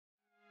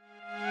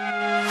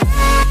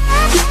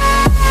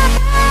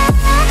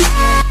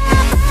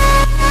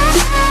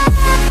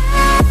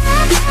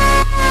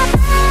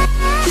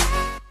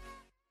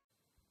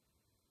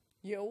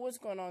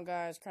going on,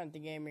 guys? Cronic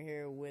DaGamer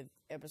here with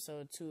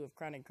episode 2 of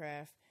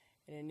CronicCraft.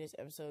 And in this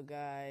episode,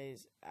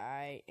 guys,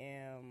 I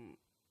don't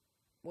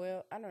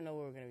know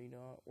what we're going to be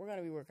doing. We're going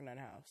to be working on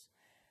a house.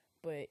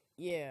 But,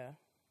 yeah,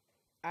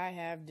 I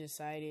have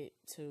decided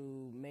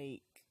to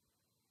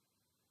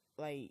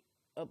upload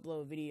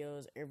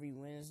videos every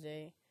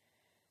Wednesday.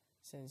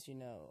 Since,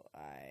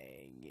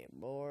 I get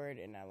bored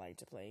and I like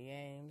to play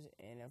games.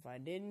 And if I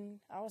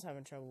didn't, I was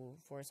having trouble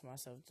forcing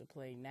myself to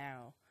play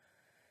now.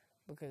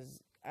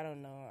 Because, I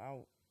don't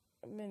know,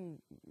 I've been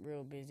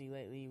real busy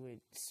lately with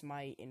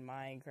Smite and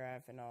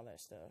Minecraft and all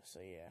that stuff, so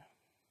yeah.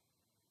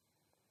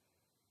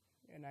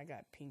 And I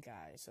got pink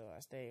eye, so I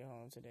stayed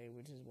home today,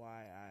 which is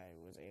why I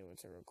was able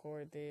to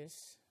record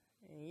this,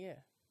 and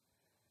yeah.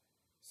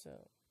 So,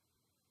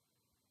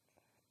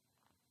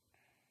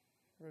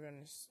 we're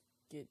gonna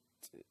get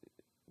to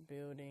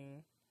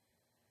building,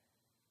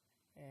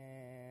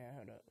 and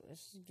hold up,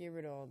 let's get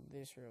rid of all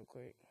this real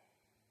quick.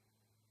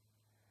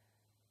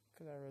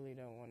 Because I really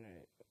don't want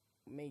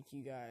to make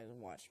you guys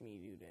watch me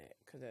do that.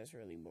 Because that's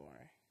really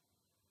boring.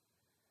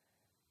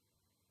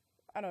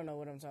 I don't know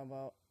what I'm talking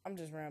about. I'm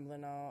just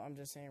rambling on. I'm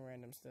just saying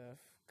random stuff.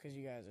 Because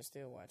you guys are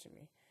still watching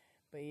me.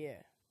 But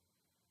yeah.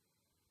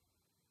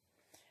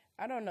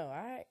 I don't know.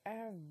 I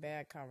have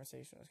bad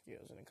conversational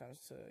skills when it comes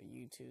to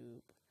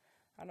YouTube.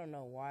 I don't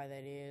know why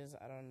that is.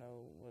 I don't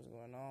know what's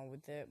going on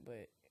with that.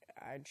 But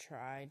I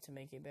tried to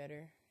make it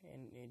better.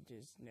 And it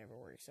just never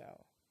works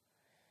out.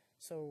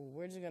 So,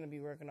 we're just going to be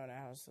working on the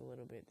house a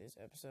little bit this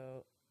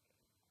episode.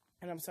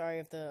 And I'm sorry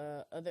if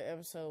the other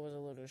episode was a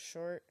little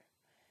short.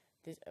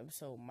 This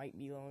episode might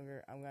be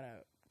longer. I'm going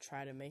to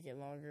try to make it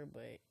longer.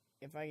 But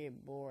if I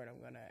get bored, I'm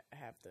going to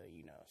have to,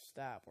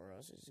 stop. Or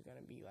else it's going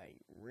to be,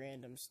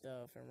 random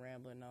stuff and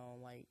rambling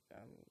on like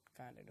I'm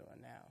kind of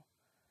doing now.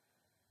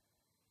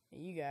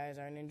 And you guys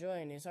aren't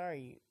enjoying this, are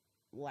you?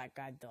 Like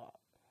I thought.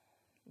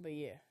 But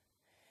yeah.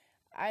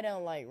 I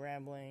don't like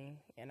rambling,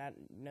 and I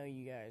know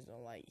you guys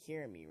don't like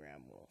hearing me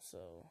ramble,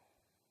 so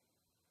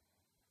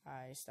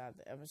I stop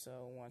the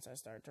episode once I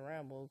start to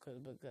ramble,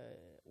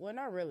 well,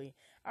 not really.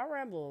 I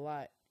ramble a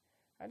lot.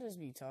 I just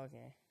be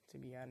talking, to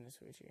be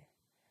honest with you.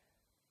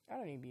 I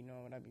don't even be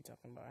knowing what I be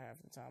talking about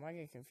half the time. I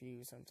get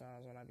confused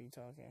sometimes when I be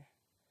talking.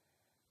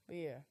 But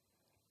yeah.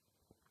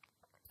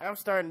 I'm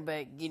starting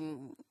back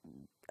on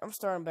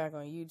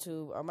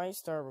YouTube. I might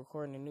start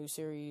recording a new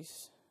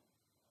series.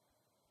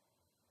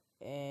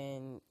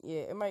 And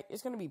yeah,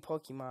 it's gonna be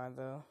Pokemon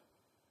though,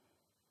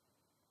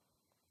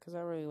 cause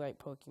I really like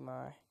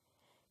Pokemon.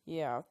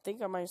 Yeah, I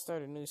think I might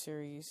start a new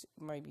series.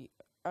 It might be,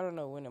 I don't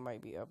know when it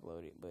might be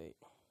uploaded, but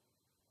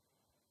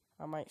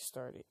I might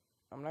start it.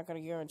 I'm not gonna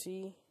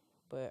guarantee,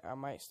 but I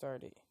might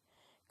start it,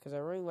 cause I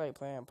really like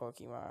playing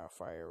Pokemon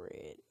Fire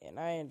Red, and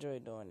I enjoy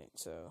doing it.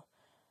 So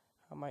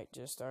I might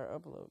just start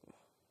uploading.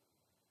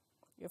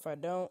 If I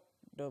don't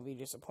be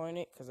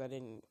disappointed, cause I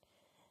didn't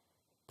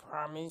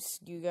promise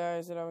you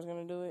guys that I was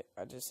gonna do it.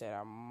 I just said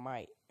I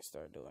might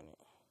start doing it.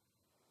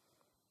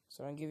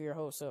 So don't give your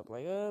hopes up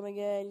like, oh my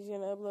god, he's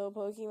gonna upload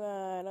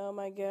Pokemon.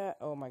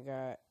 Oh my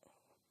god.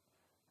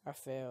 I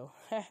fell.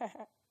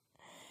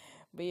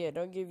 But yeah,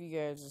 don't give you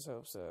guys his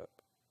hopes up,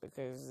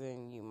 because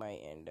then you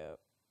might end up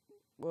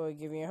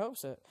giving your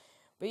hopes up.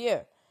 But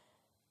yeah,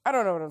 I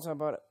don't know what I'm talking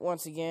about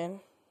once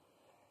again.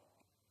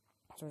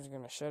 So I'm just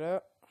gonna shut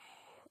up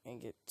and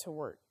get to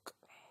work.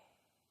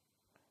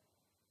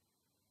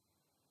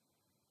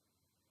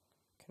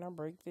 Can I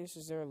break this?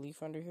 Is there a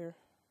leaf under here?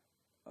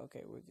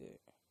 Okay, we're good.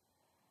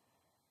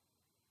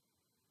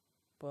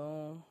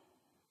 Boom.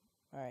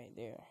 Alright,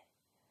 there.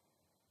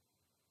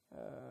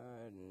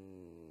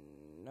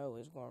 No,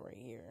 it's going right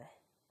here.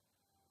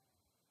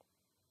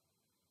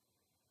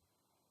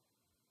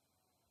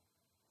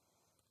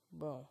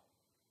 Boom.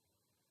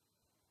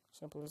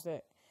 Simple as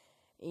that.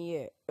 And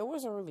yeah, it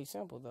wasn't really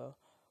simple though.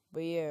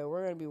 But yeah,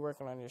 we're going to be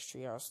working on this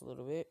treehouse a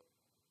little bit.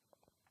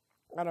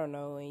 I don't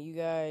know, and you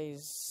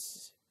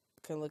guys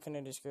can look in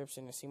the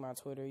description and see my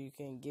Twitter. You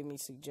can give me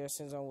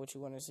suggestions on what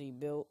you want to see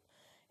built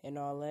and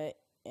all that,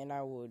 and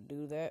I will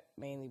do that,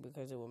 mainly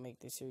because it will make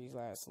this series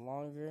last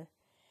longer.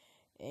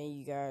 And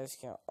you guys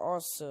can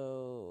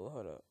also,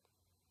 hold up,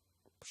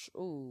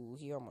 ooh,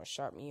 he almost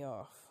shot me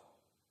off.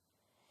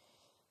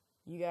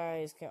 You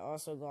guys can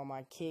also go on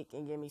my Kick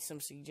and give me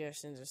some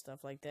suggestions and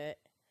stuff like that.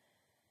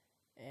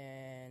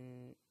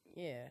 And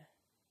yeah,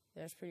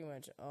 that's pretty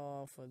much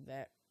all for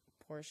that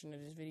portion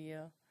of this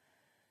video.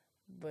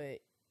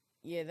 But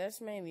yeah, that's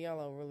mainly all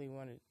I really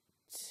want to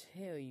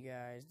tell you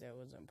guys that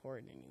was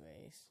important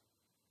anyways.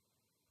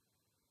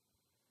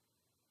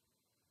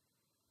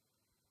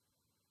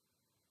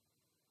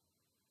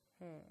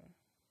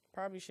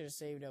 Probably should have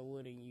saved that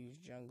wood and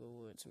used jungle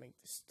wood to make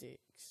the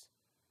sticks.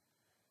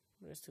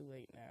 But it's too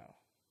late now.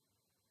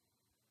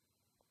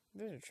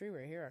 There's a tree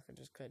right here I could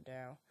just cut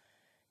down.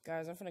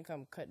 Guys, I'm finna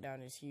come cut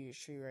down this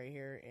huge tree right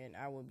here, and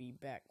I will be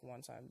back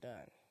once I'm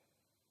done.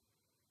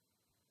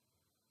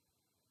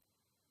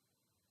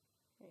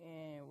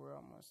 And we're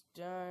almost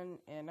done.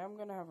 And I'm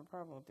going to have a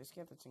problem with this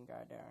skeleton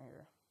guy down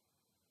here.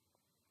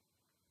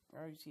 I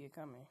already see it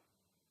coming.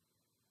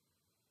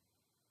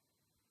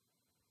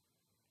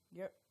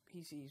 Yep,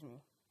 he sees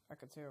me. I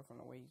could tell from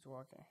the way he's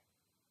walking.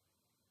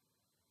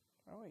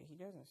 Oh wait, he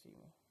doesn't see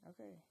me.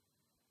 Okay.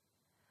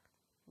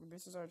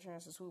 This is our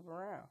chance to swoop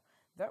around.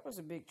 That was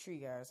a big tree,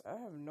 guys.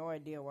 I have no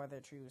idea why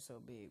that tree was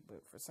so big,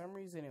 but for some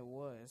reason it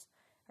was.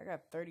 I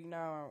got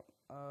 39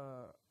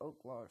 oak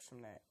logs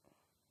from that.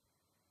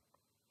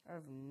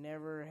 I've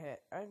never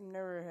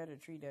had a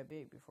tree that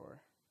big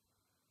before.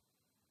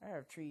 I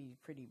have trees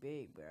pretty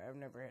big, but I've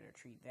never had a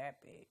tree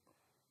that big.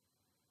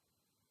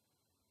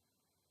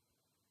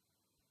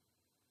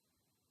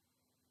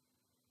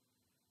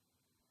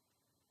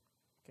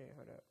 Okay,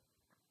 hold up.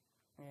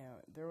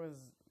 Yeah, there was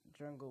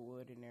jungle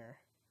wood in there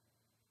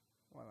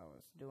while I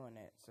was doing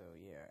that, so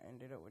yeah, I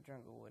ended up with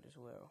jungle wood as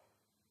well.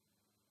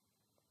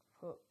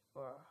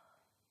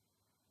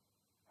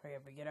 Hurry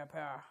up and get up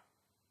here.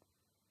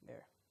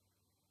 There.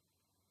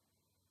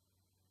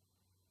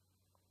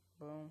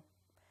 Boom.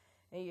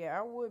 And yeah,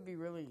 I would be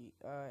really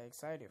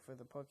excited for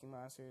the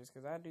Pokemon series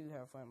because I do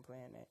have fun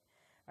playing it.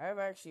 I have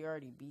actually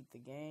already beat the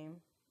game,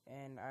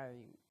 and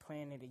I'm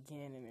playing it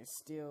again, and it's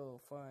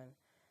still fun.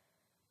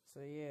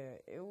 So yeah,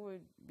 it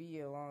would be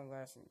a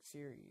long-lasting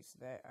series,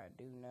 that I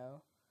do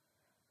know.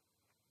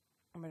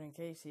 But in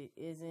case it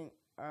isn't,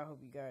 I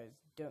hope you guys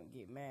don't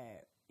get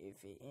mad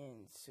if it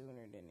ends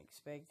sooner than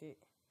expected.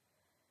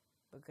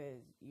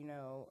 Because, you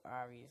know,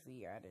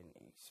 obviously I didn't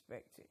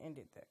expect to end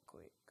it that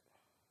quick.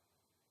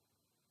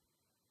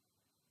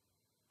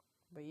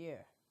 But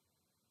yeah.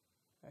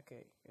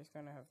 Okay, it's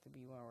gonna have to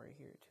be one right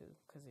here too,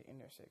 because it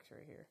intersects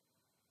right here.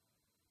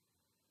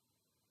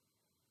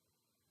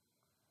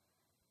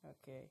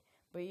 Okay,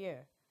 but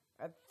yeah,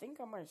 I think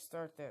I might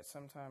start that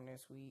sometime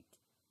this week.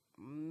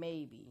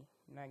 Maybe,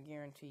 not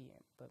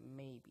guaranteeing, but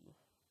maybe.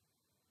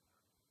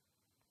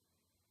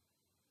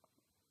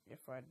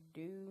 If I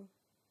do,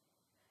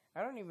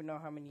 I don't even know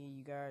how many of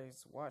you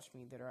guys watch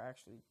me that are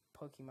actually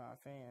Pokemon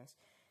fans.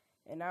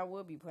 And I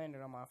will be playing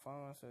it on my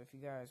phone, so if you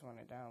guys want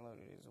to download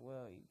it as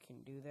well, you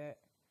can do that.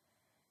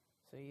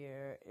 So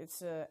yeah,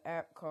 it's an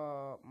app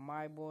called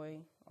My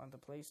Boy on the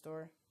Play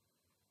Store.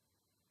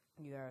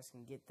 You guys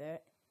can get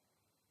that.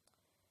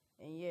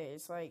 And yeah,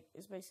 it's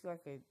basically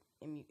like it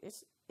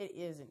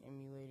is an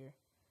emulator.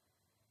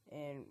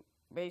 And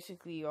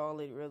basically all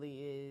it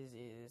really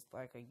is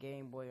like a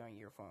Game Boy on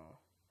your phone.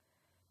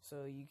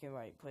 So you can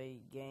like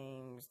play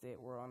games that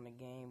were on the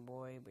Game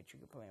Boy, but you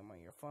can play them on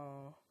your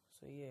phone.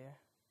 So yeah,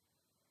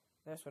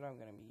 that's what I'm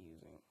going to be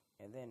using.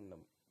 And then the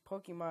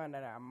Pokemon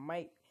that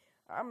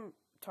I'm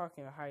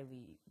talking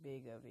highly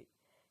big of it.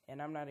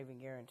 And I'm not even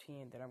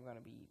guaranteeing that I'm going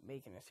to be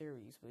making a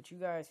series. But you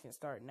guys can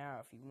start now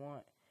if you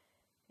want.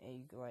 And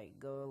you can like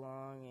go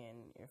along,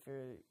 and if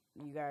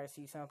you guys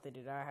see something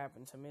that I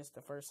happen to miss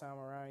the first time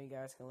around, you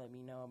guys can let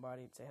me know about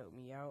it to help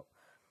me out.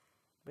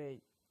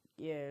 But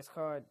yeah, it's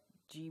called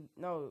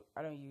no,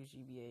 I don't use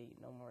GBA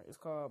no more. It's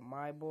called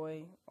My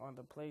Boy on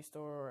the Play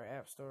Store or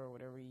App Store or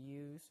whatever you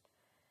use.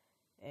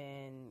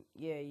 And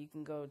yeah, you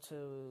can go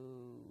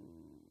to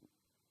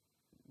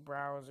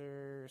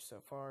browser,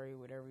 Safari,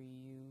 whatever you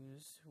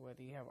use,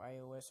 whether you have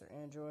iOS or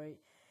Android.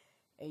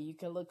 And you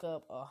can look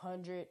up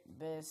 100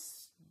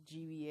 best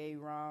GBA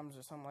ROMs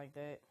or something like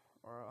that,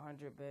 or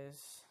 100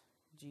 best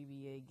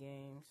GBA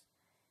games,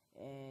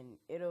 and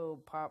it'll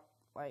pop,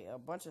 like a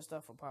bunch of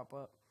stuff will pop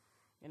up,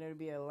 and it'll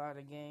be a lot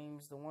of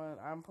games. The ones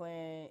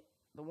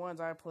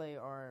I play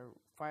are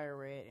Fire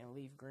Red and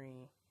Leaf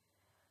Green.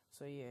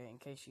 So yeah, in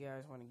case you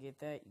guys want to get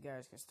that, you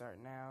guys can start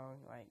now,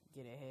 like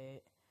get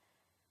ahead.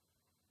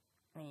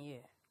 And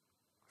yeah,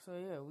 so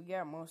yeah, we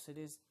got most of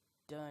this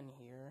done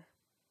here.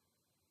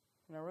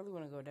 And I really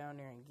want to go down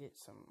there and get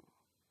some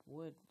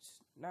wood,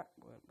 not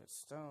wood, but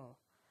stone.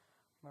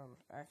 I'm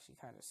actually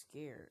kind of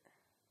scared.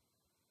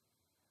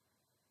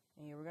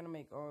 And yeah, we're going to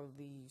make all of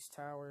these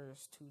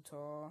towers too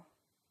tall.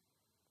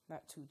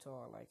 Not too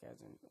tall, like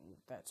as in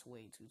that's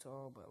way too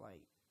tall, but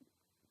like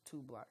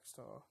 2 blocks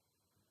tall.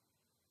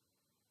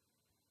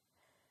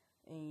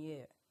 And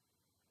yeah,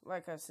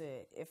 like I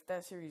said, if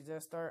that series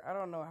does start, I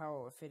don't know how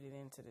I would fit it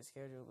into the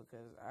schedule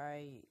because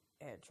I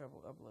had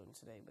trouble uploading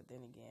today. But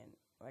then again,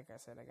 like I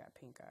said, I got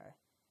pink eye.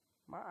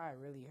 My eye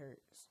really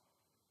hurts.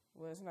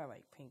 Well, it's not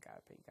like pink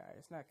eye.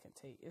 It's not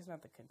It's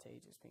not the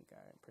contagious pink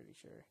eye, I'm pretty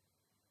sure.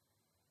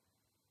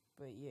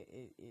 But yeah,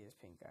 it is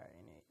pink eye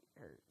and it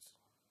hurts.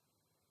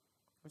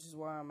 Which is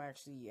why I'm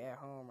actually at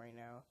home right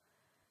now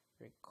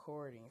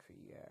recording for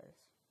you guys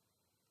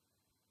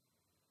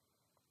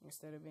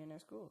instead of being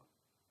at school.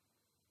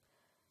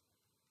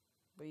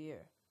 But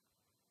yeah,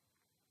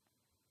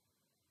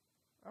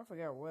 I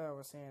forgot what I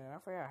was saying, and I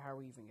forgot how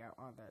we even got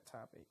on that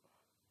topic.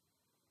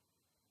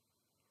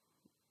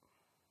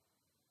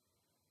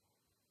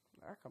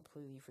 I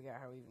completely forgot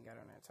how we even got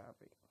on that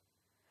topic.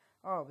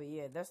 Oh, but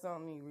yeah, that's the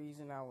only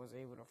reason I was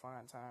able to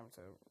find time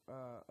to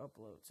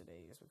upload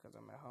today is because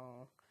I'm at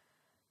home.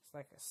 It's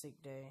like a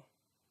sick day,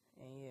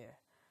 and yeah,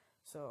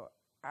 so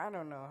I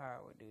don't know how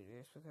I would do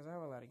this because I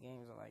have a lot of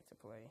games I like to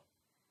play.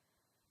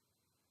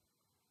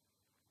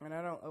 And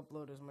I don't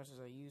upload as much as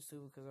I used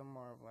to because I'm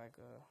more of like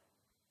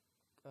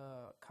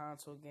a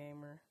console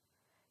gamer.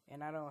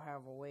 and I don't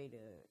have a way to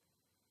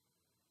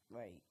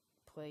like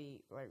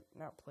play, like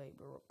not play,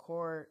 but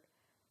record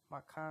my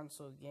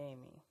console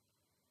gaming.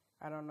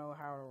 I don't know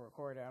how to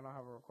record it. I don't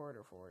have a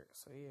recorder for it.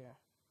 So yeah.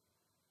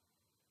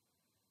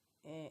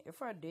 And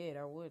if I did,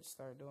 I would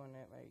start doing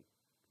that. Like,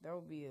 that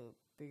would be a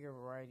bigger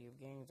variety of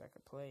games I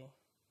could play.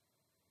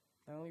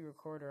 The only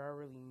recorder I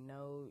really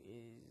know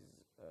is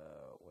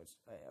what's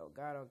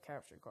Elgato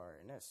capture card,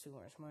 and that's too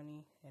much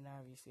money, and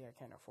obviously I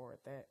can't afford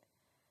that,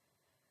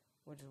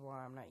 which is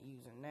why I'm not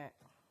using that.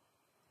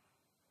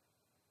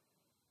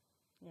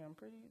 Yeah,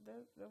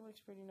 that looks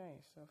pretty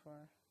nice so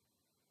far.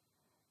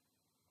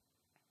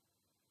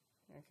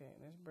 Okay,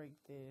 let's break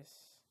this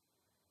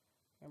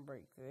and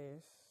break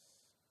this.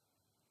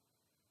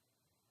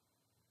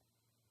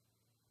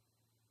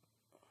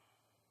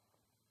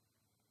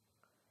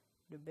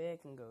 The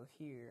bed can go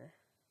here.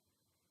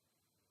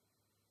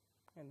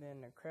 And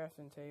then the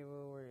crafting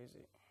table, where is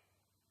it?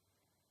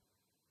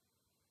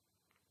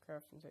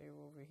 Crafting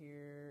table over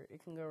here.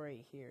 It can go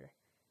right here.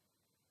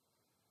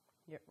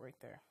 Yep, right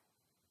there.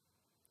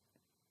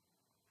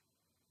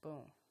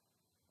 Boom.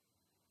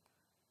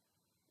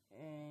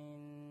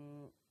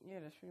 And yeah,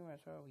 that's pretty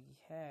much all we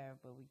have,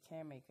 but we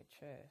can make a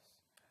chest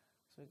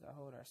so we can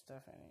hold our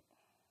stuff in it.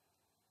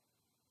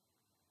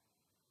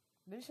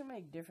 They should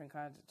make different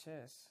kinds of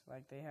chests.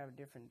 Like, they have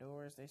different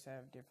doors, they should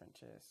have different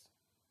chests.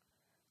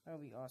 That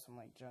would be awesome,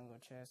 like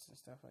jungle chests and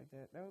stuff like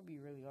that. That would be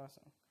really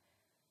awesome.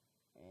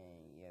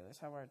 And yeah, let's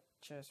have our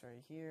chest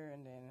right here,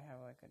 and then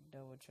have like a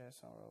double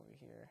chest over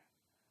here.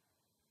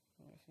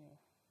 Let me see.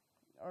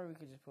 Or we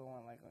could just put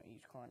one like on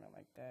each corner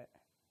like that.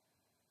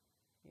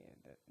 Yeah,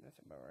 that's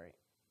about right.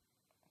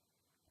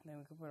 Then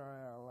we could put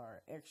all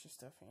our extra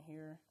stuff in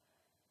here.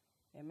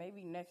 And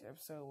maybe next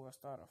episode we'll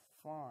start a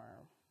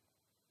farm.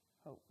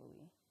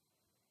 Hopefully.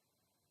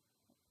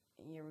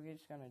 And yeah, we're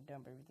just gonna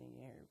dump everything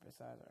in here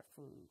besides our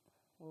food.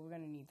 Well, we're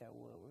gonna need that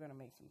wood. We're gonna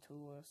make some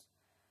tools.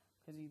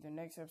 Because either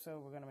next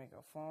episode we're gonna make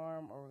a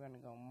farm or we're gonna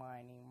go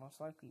mining.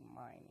 Most likely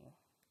mining.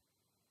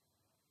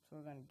 So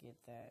we're gonna get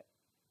that.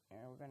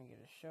 And we're gonna get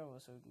a shovel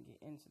so we can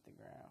get into the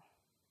ground.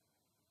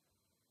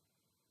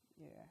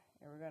 Yeah.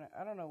 And we're gonna,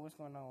 I don't know what's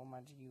going on with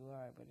my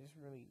GUI, but it's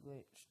really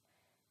glitched.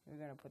 We're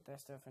gonna put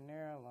that stuff in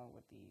there along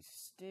with these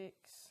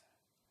sticks.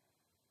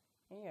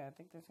 And yeah, I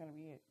think that's gonna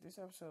be it. This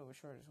episode was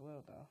short as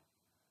well, though.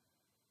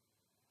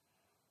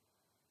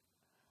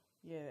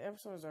 Yeah, the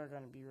episodes are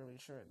gonna be really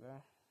short,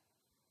 though.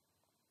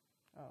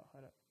 Oh,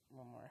 hold up.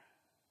 One more.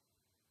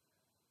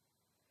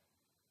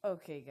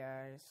 Okay,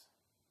 guys.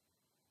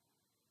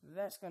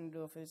 That's gonna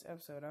do it for this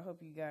episode. I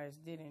hope you guys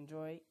did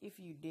enjoy. If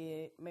you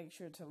did, make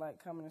sure to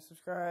like, comment, and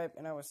subscribe.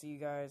 And I will see you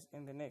guys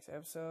in the next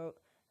episode.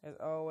 As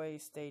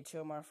always, stay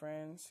chill, my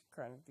friends.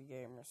 Cronic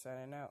DaGamer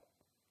signing out.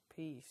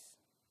 Peace.